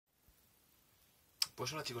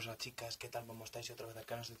Pues hola chicos, hola chicas, ¿qué tal? ¿Cómo estáis? Otra vez al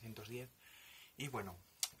canal 710. Y bueno,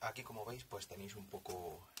 aquí como veis pues tenéis un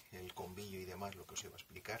poco el combillo y demás, lo que os iba a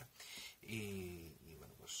explicar. Y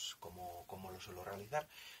bueno, pues como lo suelo realizar.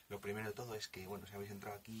 Lo primero de todo es que, bueno, si habéis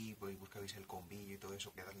entrado aquí y buscáis el combillo y todo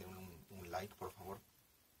eso, que darle un like, por favor.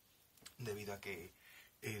 Debido a que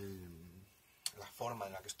la forma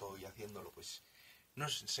en la que estoy haciéndolo, pues no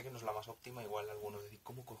sé que no es la más óptima. Igual algunos decís,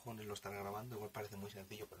 ¿cómo cojones lo están grabando? Igual parece muy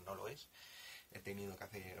sencillo, pero no lo es. He tenido que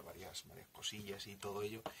hacer varias cosillas y todo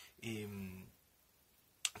ello, y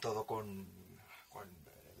todo con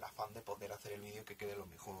el afán de poder hacer el vídeo que quede lo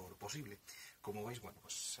mejor posible. Como veis, bueno,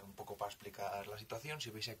 pues un poco para explicar la situación.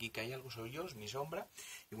 Si veis aquí que hay algo, soy yo, es mi sombra,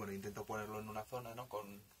 y bueno, intento ponerlo en una zona, ¿no?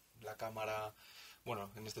 Con la cámara, bueno,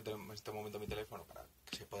 en este momento mi teléfono, para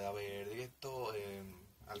que se pueda ver directo,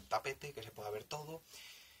 al tapete, que se pueda ver todo,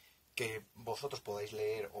 que vosotros podáis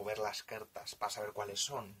leer o ver las cartas para saber cuáles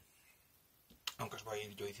son. Aunque os voy a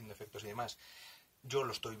ir yo diciendo efectos y demás, yo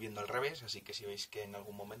lo estoy viendo al revés, así que si veis que en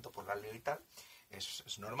algún momento pues la leo y tal,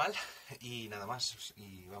 es normal. Y nada más,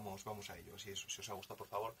 y vamos a ello. Si os ha gustado, por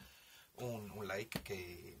favor, un like,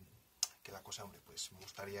 que la cosa, hombre, pues me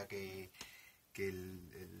gustaría que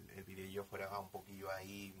el vídeo fuera un poquillo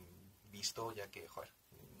ahí visto, ya que, joder,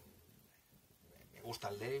 me gusta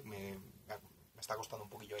el leer, me está costando un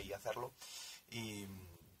poquillo ahí hacerlo, y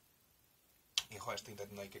joder, estoy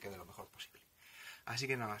intentando ahí que quede lo mejor posible. Así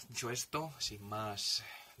que nada más, dicho esto, sin más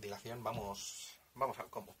dilación, vamos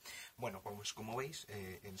al combo. Bueno, pues como veis,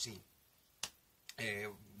 en sí,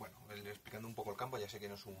 bueno, explicando un poco el campo, ya sé que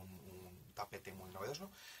no es un tapete muy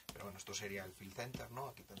novedoso, pero bueno, esto sería el fill center, ¿no?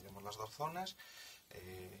 Aquí tendríamos las dos zonas,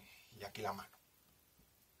 y aquí la mano.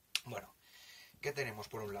 Bueno, ¿qué tenemos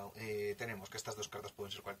por un lado? Tenemos que estas dos cartas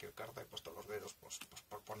pueden ser cualquier carta. He puesto los dedos, pues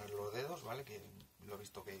por poner los dedos, ¿vale? Que lo he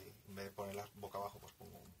visto que en vez de ponerlas boca abajo, pues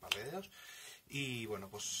pongo un par de dedos. Y bueno,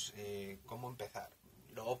 pues ¿cómo empezar?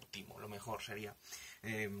 Lo óptimo, lo mejor sería,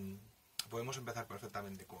 podemos empezar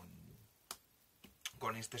perfectamente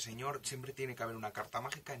con este señor. Siempre tiene que haber una carta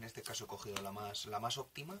mágica. En este caso he cogido la más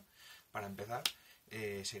óptima para empezar.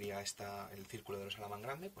 Sería el círculo de los Salamán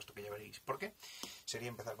grande, puesto que ya veréis por qué. Sería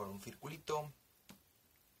empezar con un circulito,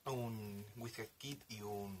 un widget kit y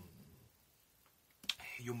un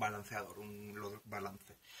balanceador, un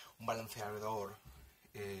balanceador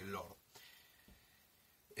Lord.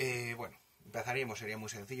 Bueno, empezaríamos, sería muy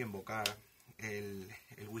sencillo, invocar el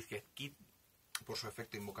widget kit. Por su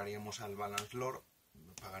efecto invocaríamos al balance Lord,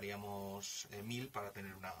 pagaríamos 1000 para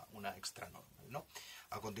tener una extra normal, ¿no?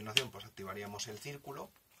 A continuación, pues activaríamos el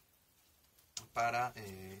círculo para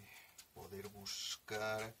poder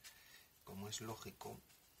buscar, como es lógico,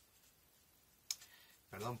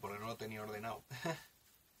 perdón, porque no lo tenía ordenado,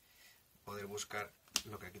 poder buscar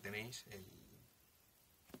lo que aquí tenéis,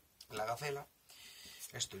 la gacela.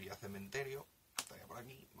 Esto iría a cementerio, estaría por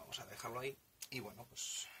aquí, vamos a dejarlo ahí. Y bueno,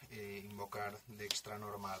 pues invocar de extra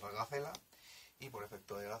normal la gacela, y por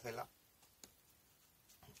efecto de gacela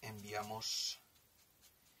enviamos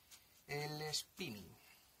el spinning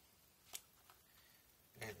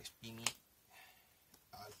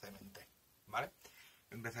al cementerio, ¿vale?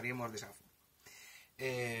 Empezaríamos de esa forma.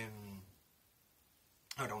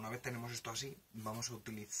 Ahora, una vez tenemos esto así, vamos a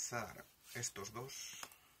utilizar estos dos.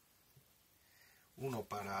 Uno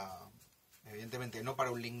para, evidentemente no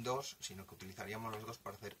para un link 2, sino que utilizaríamos los dos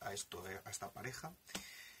para hacer a esta pareja.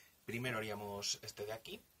 Primero haríamos este de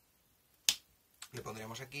aquí, le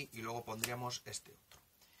pondríamos aquí y luego pondríamos este otro.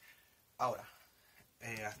 Ahora,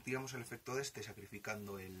 activamos el efecto de este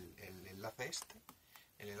sacrificando el enlace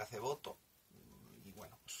el enlace voto, y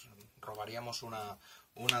bueno, pues robaríamos una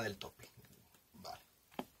del tope, vale,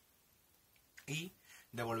 y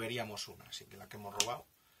devolveríamos una, así que la que hemos robado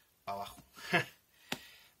para abajo.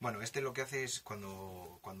 Bueno, lo que hace es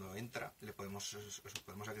cuando entra, le podemos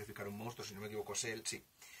sacrificar un monstruo, si no me equivoco es él, sí,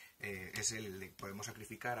 es él, podemos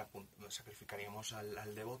sacrificaríamos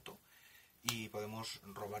al devoto, y podemos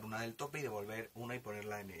robar una del tope y devolver una y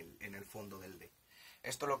ponerla en el fondo del deck.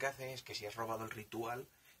 Esto lo que hace es que si has robado el ritual,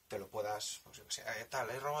 te lo puedas, pues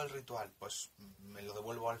he robado el ritual, pues me lo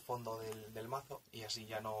devuelvo al fondo del mazo, y así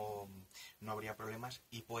ya no habría problemas,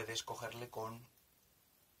 y puedes cogerle con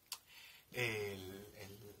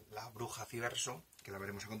la bruja Cyberse, que la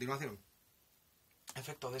veremos a continuación.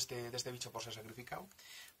 Efecto de este bicho por ser sacrificado,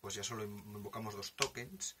 pues ya solo invocamos dos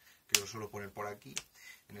tokens, que lo suelo poner por aquí.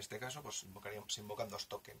 En este caso, pues se invocan dos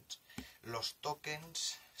tokens. Los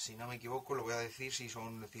tokens, si no me equivoco, lo voy a decir si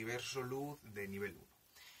son Cyberse Luz de nivel 1.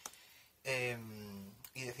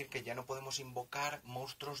 Y decir que ya no podemos invocar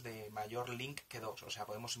monstruos de mayor link que 2. O sea,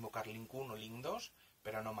 podemos invocar link 1, link 2,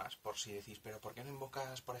 pero no más. Por si decís, pero ¿por qué no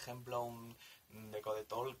invocas, por ejemplo, un deco de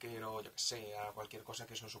Talker o yo que sé, a cualquier cosa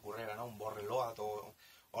que se os ocurriera, ¿no? Un borreload o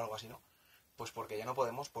algo así, ¿no? Pues porque ya no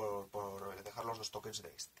podemos por dejar los 2 tokens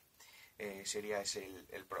de este. Sería ese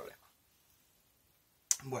el problema.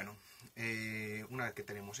 Bueno, una vez que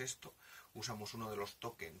tenemos esto, usamos uno de los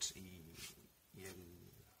tokens y el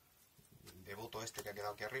devoto este que ha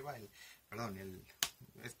quedado aquí arriba,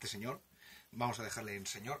 este señor, vamos a dejarle en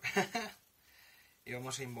señor, y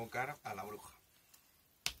vamos a invocar a la bruja.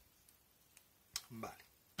 Vale.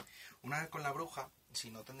 Una vez con la bruja, si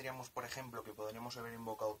no tendríamos, por ejemplo, que podríamos haber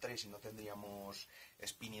invocado 3 y no tendríamos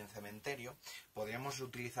Spinny en cementerio, podríamos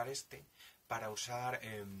utilizar este para usar,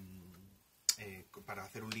 para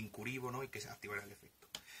hacer un link curibo, ¿no? Y que se activara el efecto.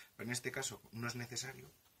 Pero en este caso no es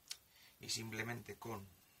necesario y simplemente con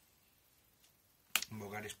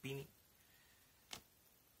invocar Spinny,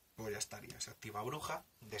 pues ya estaría. Se activa bruja,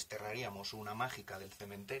 desterraríamos una mágica del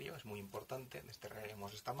cementerio, es muy importante,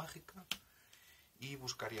 desterraríamos esta mágica y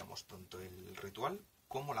buscaríamos tanto el ritual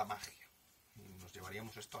como la magia. Y nos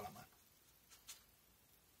llevaríamos esto a la mano.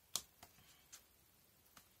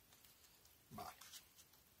 Vale.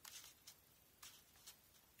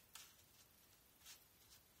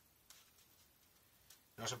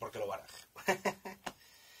 No sé por qué lo baraje.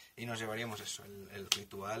 Y nos llevaríamos eso, el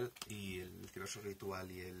ritual y el ciberso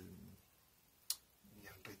ritual y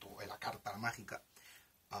la carta mágica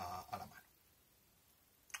a la mano.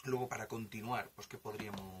 Luego, para continuar, pues ¿qué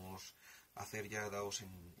podríamos hacer ya dados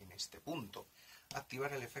en este punto?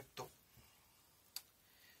 Activar el efecto,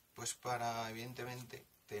 pues para, evidentemente,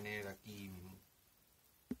 tener aquí...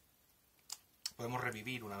 Podemos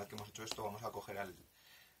revivir, una vez que hemos hecho esto, vamos a coger al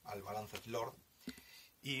Balanced Lord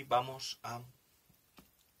y vamos a...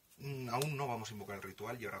 Aún no vamos a invocar el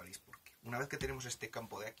ritual y ahora veréis por qué. Una vez que tenemos este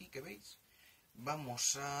campo de aquí, que veis,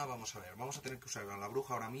 vamos a tener que usar a la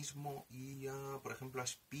bruja ahora mismo y por ejemplo, a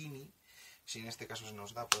Spinny. Si en este caso se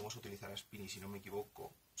nos da, podemos utilizar a Spinny, si no me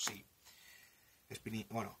equivoco. Sí. Spinny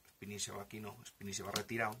se va aquí, no. Spinny se va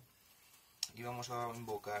retirado. Y vamos a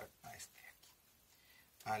invocar a este de aquí.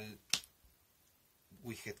 Al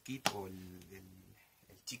Widget Kit o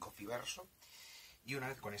el chico ciberso. Y una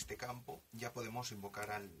vez con este campo ya podemos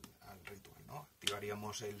invocar al ritual, ¿no?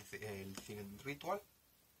 Activaríamos el ritual,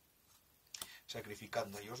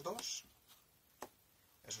 sacrificando a ellos 2.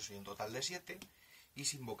 Eso sería un total de 7. Y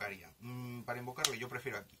se invocaría. Para invocarlo yo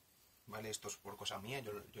prefiero aquí, ¿vale? Esto es por cosa mía,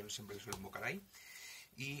 yo siempre le suelo invocar ahí.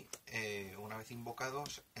 Y una vez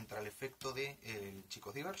invocados, entra el efecto del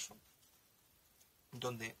chico ciberso,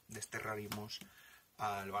 donde desterraríamos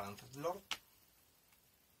al Balanced Lord.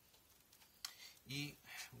 Y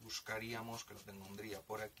buscaríamos, que lo tendría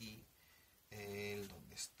por aquí,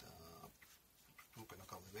 ¿dónde está? Que lo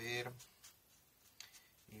acabo de ver.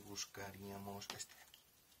 Y buscaríamos este de aquí.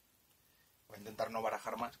 Voy a intentar no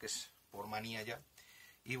barajar más, que es por manía ya.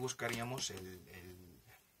 Y buscaríamos el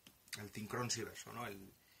Synchron Cyberso, ¿no?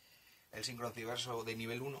 El Synchron Cyberso de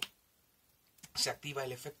nivel 1. Se activa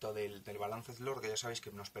el efecto del Balanced Lord, que ya sabéis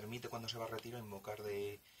que nos permite cuando se va a retiro invocar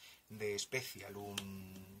de Special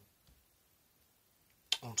un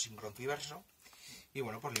Synchron Cyberso, y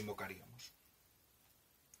bueno, pues lo invocaríamos.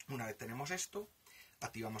 Una vez tenemos esto,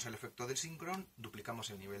 activamos el efecto del Synchron,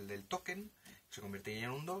 duplicamos el nivel del token, se convertiría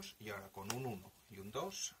en un 2, y ahora con un 1 y un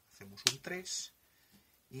 2 hacemos un 3,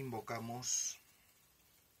 invocamos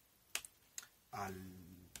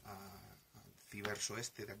al ciberso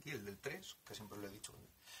este de aquí, el del 3, que siempre lo he dicho,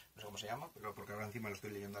 no sé cómo se llama, pero porque ahora encima lo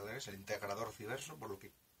estoy leyendo al revés, el integrador ciberso, por lo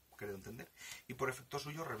que creo entender, y por efecto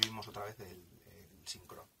suyo revivimos otra vez el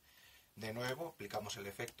Synchron. De nuevo aplicamos el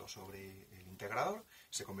efecto sobre el integrador,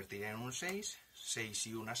 se convertiría en un 6, 6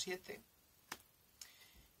 y 1 a 7,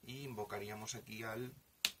 y invocaríamos aquí al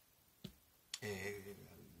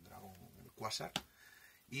dragón, el Quasar,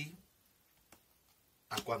 y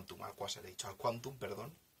al Quantum,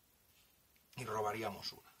 perdón, y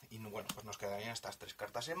robaríamos una. Y bueno, pues nos quedarían estas 3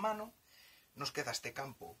 cartas en mano. Nos queda este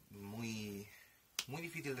campo muy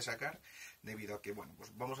difícil de sacar, debido a que, bueno,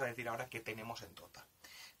 pues vamos a decir ahora qué tenemos en total.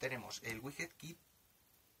 Tenemos el Widget Kit,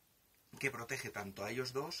 que protege tanto a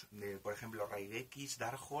ellos dos, por ejemplo, Raid X,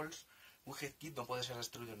 Darkholes. Widget Kit no puede ser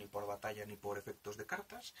destruido ni por batalla ni por efectos de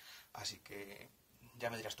cartas, así que ya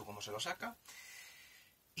me dirás tú cómo se lo saca.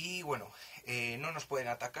 Y bueno, no nos pueden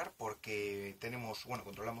atacar porque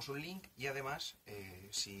controlamos un link, y además,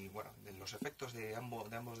 de los efectos de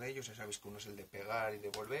ambos de ellos, ya sabéis que uno es el de pegar y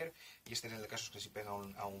devolver, y este en el caso es que si pega a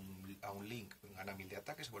un link gana 1000 de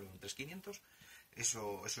ataque, se vuelve un 3500,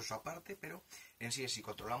 eso es aparte, pero en sí, si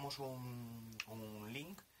controlamos un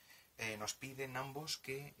link, nos piden ambos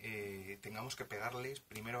que tengamos que pegarles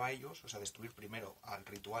primero a ellos, o sea, destruir primero al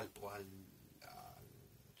ritual o al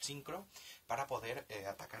sincro para poder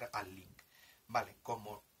atacar al link. Vale,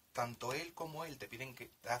 como tanto él como él te piden que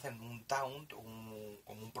te hacen un taunt, como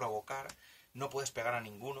un provocar, no puedes pegar a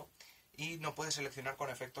ninguno y no puedes seleccionar con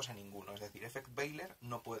efectos a ninguno. Es decir, Effect Veiler,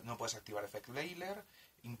 no puedes activar Effect Veiler.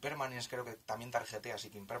 Impermanence creo que también tarjetea, así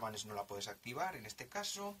que Impermanence no la puedes activar en este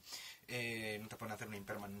caso. No te pueden hacer una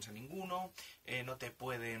Impermanence a ninguno. No te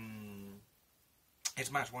pueden...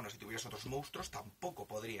 Es más, bueno, si tuvieras otros monstruos tampoco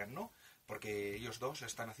podrían, ¿no? Porque ellos dos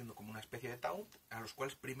están haciendo como una especie de taunt, a los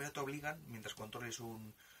cuales primero te obligan, mientras controles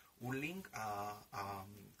un link, a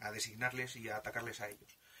designarles y a atacarles a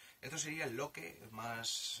ellos. Esto sería el loque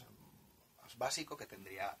más básico que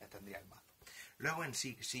tendría el mazo. Luego en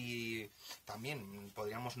sí, si también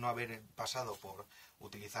podríamos no haber pasado por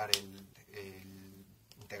utilizar el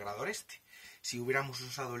integrador este. Si hubiéramos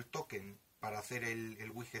usado el token para hacer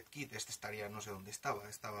el widget kit, este estaría, no sé dónde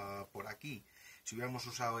estaba por aquí. Si hubiéramos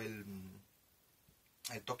usado el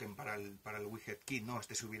token para el widget kit, no,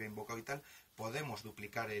 este se hubiera invocado y tal, podemos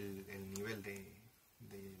duplicar el nivel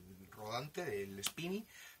del rodante, del spinny,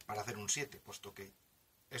 para hacer un 7, puesto que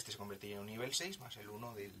este se convertiría en un nivel 6 más el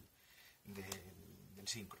 1 del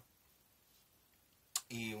sincro.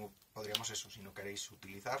 Y podríamos eso, si no queréis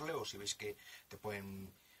utilizarle o si veis que te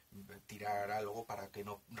pueden tirar algo para que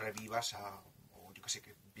no revivas o yo que sé,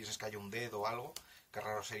 que pienses que haya un dedo o algo, que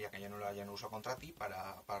raro sería que ya no lo hayan usado contra ti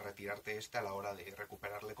para retirarte este a la hora de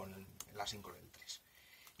recuperarle con la sincro del 3.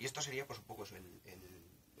 Y esto sería pues un poco eso, el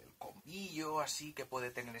combillo así que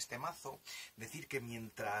puede tener este mazo. Decir que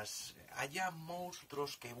mientras haya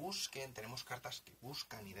monstruos que busquen, tenemos cartas que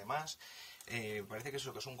buscan y demás, parece que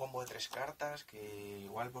eso, que es un combo de 3 cartas que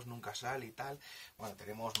igual pues nunca sale y tal. Bueno,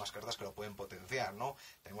 tenemos más cartas que lo pueden potenciar, ¿no?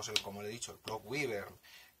 Tenemos como le he dicho, el Clock Weaver,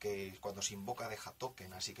 que cuando se invoca deja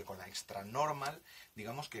token, así que con la extra normal,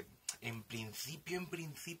 digamos que en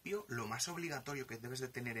principio lo más obligatorio que debes de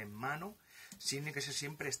tener en mano tiene que ser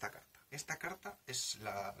siempre esta carta. Esta carta es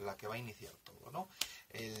la que va a iniciar todo, ¿no?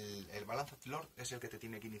 El Balanced Lord es el que te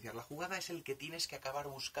tiene que iniciar la jugada, es el que tienes que acabar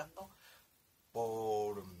buscando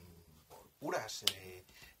por puras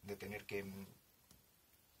de tener que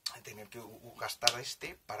gastar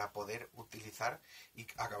este para poder utilizar y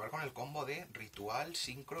acabar con el combo de ritual,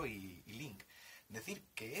 sincro y link. Decir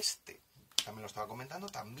que este, también lo estaba comentando,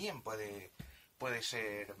 también puede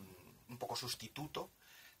ser un poco sustituto,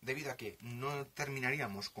 debido a que no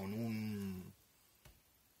terminaríamos con un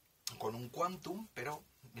Quantum, pero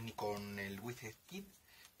ni con el Widget Kit,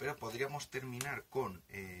 pero podríamos terminar con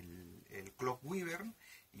el Clock Weaver,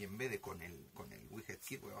 y en vez de con el Widget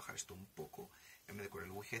Kit, voy a bajar esto un poco, en vez de con el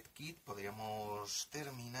Widget Kit podríamos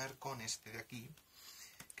terminar con este de aquí,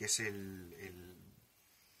 que es el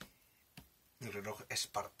reloj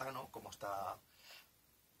espartano, como está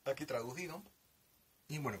aquí traducido.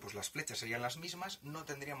 Y bueno, pues las flechas serían las mismas, no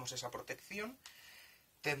tendríamos esa protección,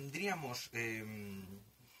 tendríamos,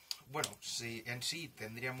 bueno, si en sí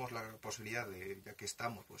tendríamos la posibilidad de, ya que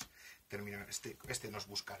estamos, pues terminar, este nos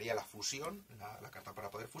buscaría la fusión, la carta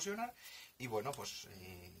para poder fusionar, y bueno, pues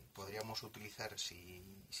podríamos utilizar, si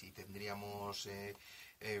tendríamos,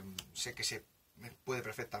 sé que se puede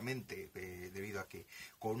perfectamente, debido a que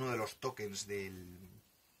con uno de los tokens del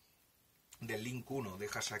link 1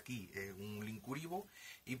 dejas aquí un link Uribo,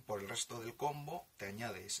 y por el resto del combo te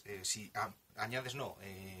añades,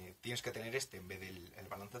 tienes que tener este en vez del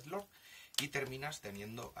Balanced Lord, y terminas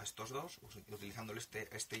teniendo a estos dos, utilizando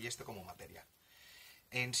este y este como material.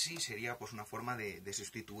 En sí sería pues una forma de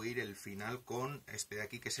sustituir el final con este de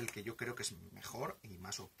aquí, que es el que yo creo que es mejor y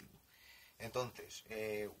más óptimo. Entonces,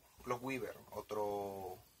 Clock Weaver,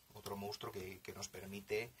 otro monstruo que nos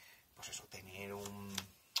permite, pues eso, tener un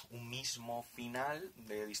mismo final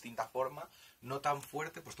de distinta forma, no tan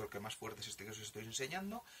fuerte, puesto que más fuerte es este que os estoy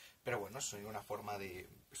enseñando, pero bueno, es una forma de,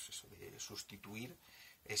 pues eso, de sustituir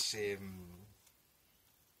este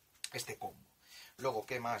combo. Luego,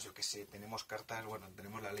 ¿qué más? Yo que sé, tenemos cartas, bueno,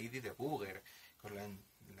 tenemos la Lady de Booger, que es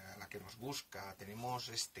la que nos busca, tenemos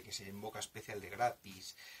este que se invoca especial de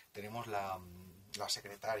gratis, tenemos la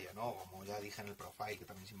secretaria, ¿no? Como ya dije en el profile, que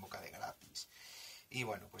también se invoca de gratis. Y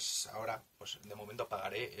bueno, pues ahora, pues de momento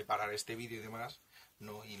pararé este vídeo y demás,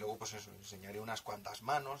 ¿no? Y luego pues eso, enseñaré unas cuantas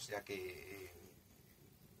manos, ya que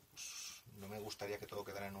pues, no me gustaría que todo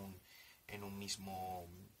quedara en un mismo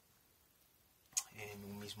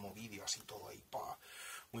vídeo, así todo ahí,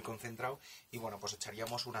 muy concentrado. Y bueno, pues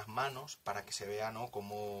echaríamos unas manos para que se vea, ¿no?,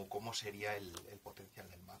 cómo sería el potencial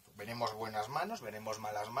del mazo. Veremos buenas manos, veremos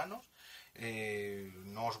malas manos.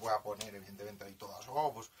 No os voy a poner evidentemente ahí todas,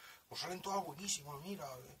 pues salen todas buenísimas, mira,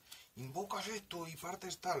 invocas esto y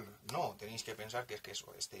partes tal. No, tenéis que pensar que es que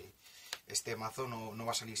eso, este mazo no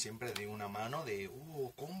va a salir siempre de una mano de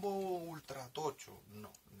combo ultra tocho.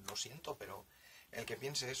 No, lo siento, pero el que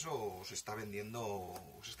piense eso os está vendiendo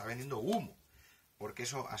humo, porque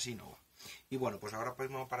eso así no va. Y bueno, pues ahora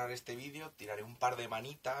podemos parar este vídeo, tiraré un par de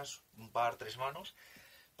manitas, tres manos,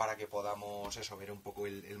 para que podamos eso, ver un poco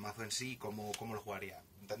el mazo en sí, cómo lo jugaría.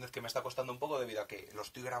 Entended que me está costando un poco debido a que lo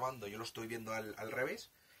estoy grabando, yo lo estoy viendo al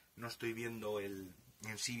revés, no estoy viendo en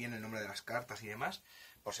sí bien el nombre de las cartas y demás,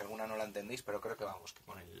 por si alguna no la entendéis, pero creo que vamos, que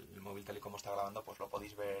con el móvil tal y como está grabando, pues lo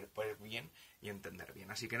podéis ver bien y entender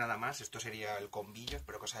bien. Así que nada más, esto sería el combillo,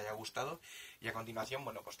 espero que os haya gustado, y a continuación,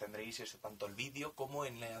 bueno, pues tendréis eso, tanto el vídeo como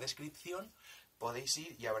en la descripción, podéis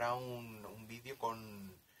ir y habrá un vídeo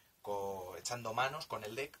echando manos con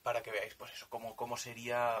el deck para que veáis pues eso, cómo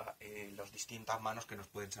sería las distintas manos que nos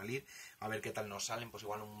pueden salir, a ver qué tal nos salen, pues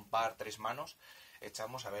igual tres manos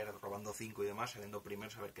echamos, a ver, robando 5 y demás, saliendo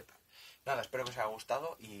primeros, a ver qué tal. Nada, espero que os haya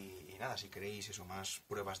gustado y nada, si queréis eso, más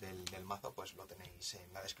pruebas del mazo, pues lo tenéis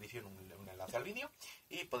en la descripción, un enlace al vídeo,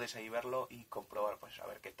 y podéis ahí verlo y comprobar, pues a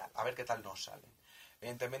ver qué tal nos salen.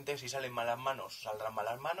 Evidentemente, si salen malas manos, saldrán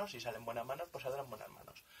malas manos, si salen buenas manos, pues saldrán buenas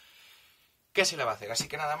manos. ¿Qué se le va a hacer? Así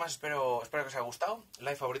que nada más, espero que os haya gustado.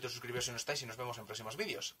 Like, favorito, suscribiros si no estáis y nos vemos en próximos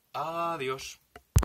vídeos. Adiós.